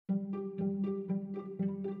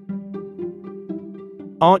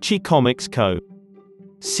Archie Comics Co.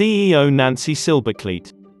 CEO Nancy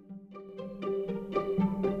Silberkleit.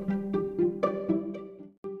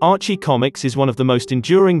 Archie Comics is one of the most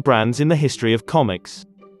enduring brands in the history of comics.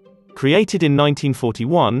 Created in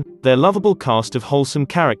 1941, their lovable cast of wholesome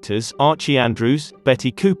characters, Archie Andrews,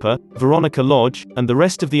 Betty Cooper, Veronica Lodge, and the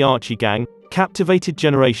rest of the Archie gang, captivated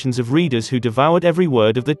generations of readers who devoured every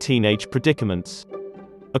word of the teenage predicaments.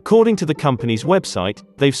 According to the company's website,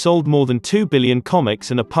 they've sold more than 2 billion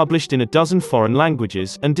comics and are published in a dozen foreign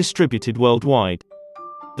languages and distributed worldwide.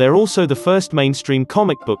 They're also the first mainstream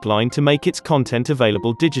comic book line to make its content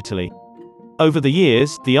available digitally. Over the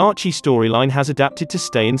years, the Archie storyline has adapted to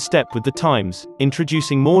stay in step with the times,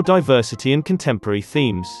 introducing more diversity and contemporary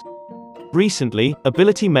themes. Recently,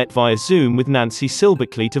 Ability met via Zoom with Nancy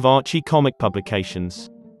Silberkleit of Archie Comic Publications.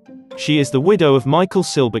 She is the widow of Michael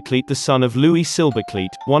Silberkleit, the son of Louis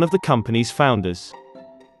Silberkleit, one of the company's founders.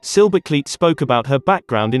 Silberkleit spoke about her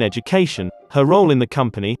background in education, her role in the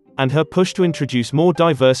company, and her push to introduce more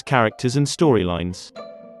diverse characters and storylines.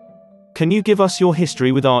 Can you give us your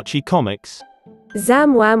history with Archie Comics?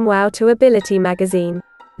 Zam wham wow to Ability magazine.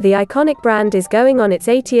 The iconic brand is going on its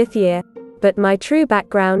 80th year, but my true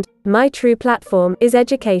background, my true platform, is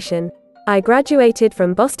education. I graduated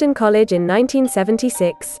from Boston College in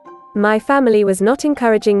 1976. My family was not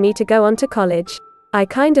encouraging me to go on to college. I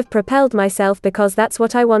kind of propelled myself because that's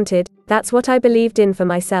what I wanted, that's what I believed in for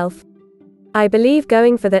myself. I believe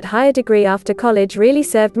going for that higher degree after college really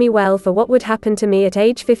served me well for what would happen to me at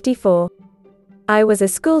age 54. I was a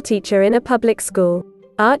school teacher in a public school.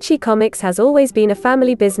 Archie Comics has always been a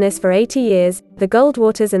family business for 80 years, the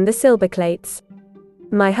Goldwaters and the Silberkleits.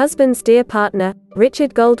 My husband's dear partner,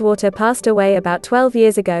 Richard Goldwater, passed away about 12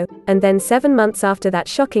 years ago, and then 7 months after that,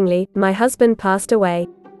 shockingly, my husband passed away.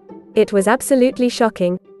 It was absolutely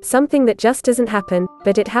shocking, something that just doesn't happen,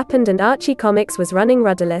 but it happened, and Archie Comics was running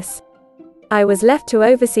rudderless. I was left to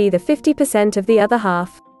oversee the 50% of the other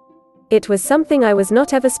half. It was something I was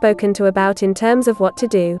not ever spoken to about in terms of what to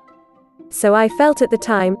do. So I felt at the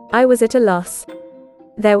time, I was at a loss.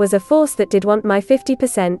 There was a force that did want my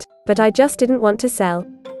 50%, but I just didn't want to sell.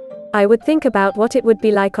 I would think about what it would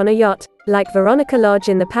be like on a yacht, like Veronica Lodge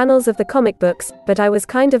in the panels of the comic books, but I was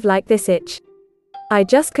kind of like this itch. I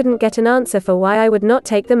just couldn't get an answer for why I would not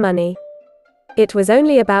take the money. It was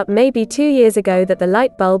only about maybe 2 years ago that the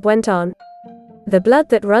light bulb went on. The blood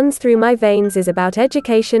that runs through my veins is about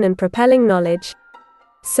education and propelling knowledge.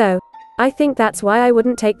 So, I think that's why I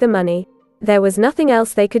wouldn't take the money. There was nothing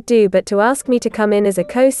else they could do but to ask me to come in as a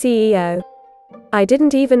co-CEO. I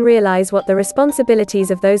didn't even realize what the responsibilities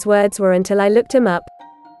of those words were until I looked them up.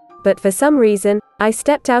 But for some reason, I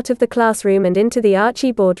stepped out of the classroom and into the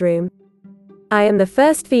Archie boardroom. I am the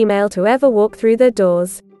first female to ever walk through their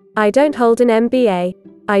doors. I don't hold an MBA.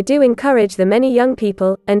 I do encourage the many young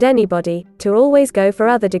people, and anybody, to always go for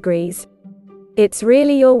other degrees. It's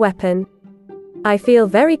really your weapon. I feel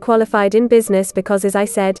very qualified in business because, as I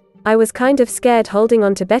said, I was kind of scared holding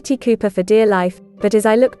on to Betty Cooper for dear life, but as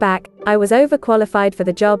I look back, I was overqualified for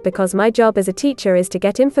the job because my job as a teacher is to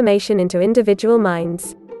get information into individual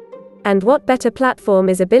minds. And what better platform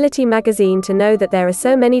is Ability magazine to know that there are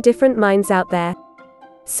so many different minds out there?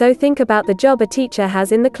 So think about the job a teacher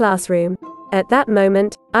has in the classroom. At that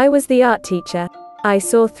moment, I was the art teacher. I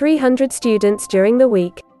saw 300 students during the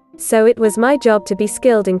week. So it was my job to be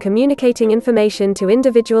skilled in communicating information to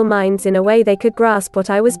individual minds in a way they could grasp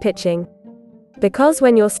what I was pitching. Because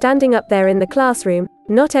when you're standing up there in the classroom,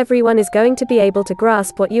 not everyone is going to be able to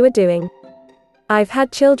grasp what you are doing. I've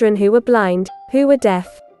had children who were blind, who were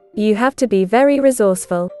deaf. You have to be very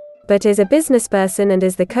resourceful. But as a businessperson and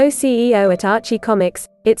as the co-CEO at Archie Comics,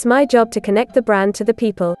 it's my job to connect the brand to the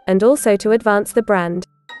people, and also to advance the brand.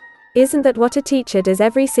 Isn't that what a teacher does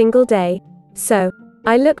every single day? So,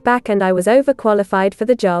 I look back and I was overqualified for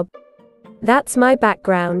the job. That's my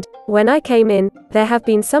background. When I came in, there have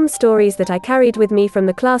been some stories that I carried with me from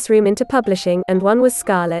the classroom into publishing, and one was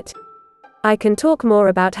Scarlet. I can talk more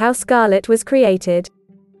about how Scarlet was created.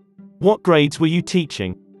 What grades were you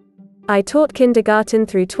teaching? I taught kindergarten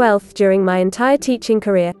through 12th during my entire teaching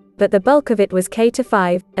career, but the bulk of it was K to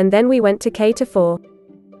 5, and then we went to K to 4.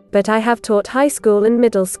 But I have taught high school and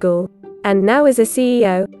middle school. And now as a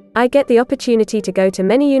CEO, I get the opportunity to go to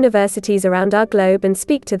many universities around our globe and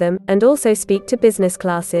speak to them, and also speak to business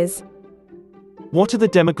classes. What are the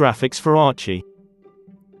demographics for Archie?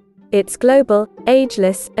 It's global,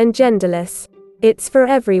 ageless, and genderless. It's for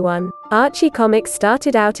everyone. Archie Comics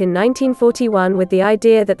started out in 1941 with the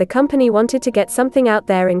idea that the company wanted to get something out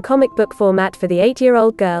there in comic book format for the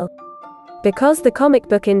 8-year-old girl. Because the comic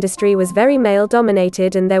book industry was very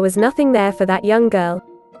male-dominated and there was nothing there for that young girl.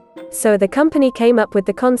 So the company came up with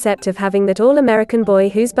the concept of having that all-American boy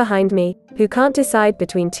who's behind me, who can't decide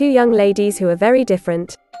between two young ladies who are very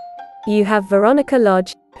different. You have Veronica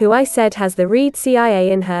Lodge, who I said has the Reed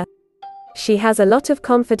CIA in her. She has a lot of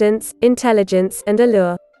confidence, intelligence, and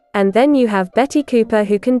allure. And then you have Betty Cooper,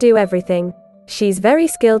 who can do everything. She's very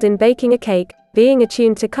skilled in baking a cake, being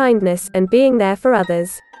attuned to kindness, and being there for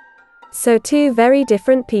others. So two very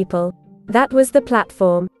different people. That was the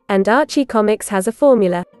platform. And Archie Comics has a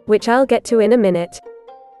formula, which I'll get to in a minute.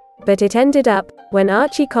 But it ended up, when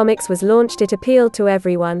Archie Comics was launched, it appealed to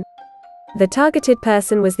everyone. The targeted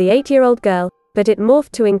person was the 8-year-old girl, but it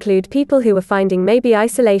morphed to include people who were finding maybe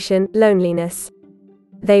isolation, loneliness.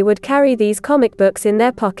 They would carry these comic books in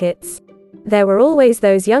their pockets. There were always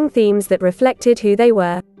those young themes that reflected who they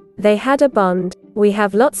were. They had a bond. We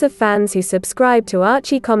have lots of fans who subscribe to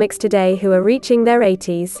Archie Comics today who are reaching their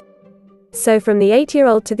 80s. So from the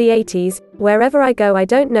 8-year-old to the 80s, wherever I go I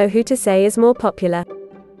don't know who to say is more popular.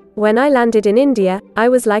 When I landed in India, I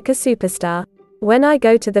was like a superstar. When I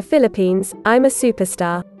go to the Philippines, I'm a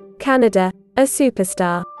superstar. Canada, a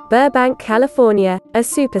superstar. Burbank, California, a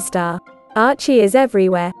superstar. Archie is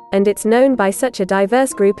everywhere, and it's known by such a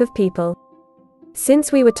diverse group of people.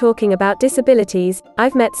 Since we were talking about disabilities,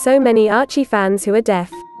 I've met so many Archie fans who are deaf.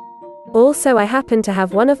 Also, I happen to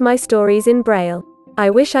have one of my stories in Braille. I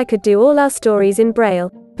wish I could do all our stories in Braille,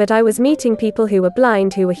 but I was meeting people who were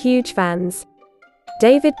blind who were huge fans.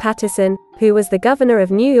 David Patterson, who was the governor of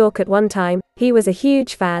New York at one time, he was a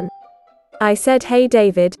huge fan. I said, "Hey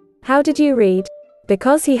David, how did you read?"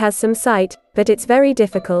 Because he has some sight, but it's very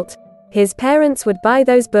difficult. His parents would buy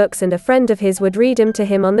those books and a friend of his would read them to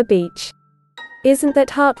him on the beach. Isn't that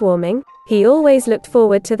heartwarming? He always looked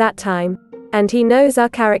forward to that time. And he knows our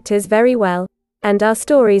characters very well. And our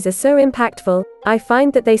stories are so impactful, I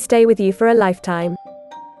find that they stay with you for a lifetime.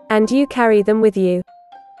 And you carry them with you.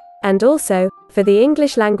 And also, for the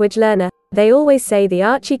English language learner, they always say the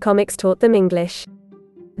Archie Comics taught them English.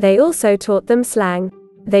 They also taught them slang.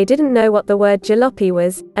 They didn't know what the word jalopy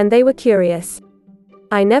was, and they were curious.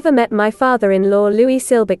 I never met my father-in-law Louis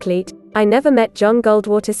Silbercleat, I never met John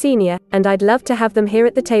Goldwater Sr., and I'd love to have them here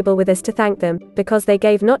at the table with us to thank them, because they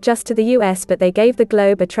gave not just to the US but they gave the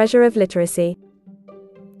globe a treasure of literacy.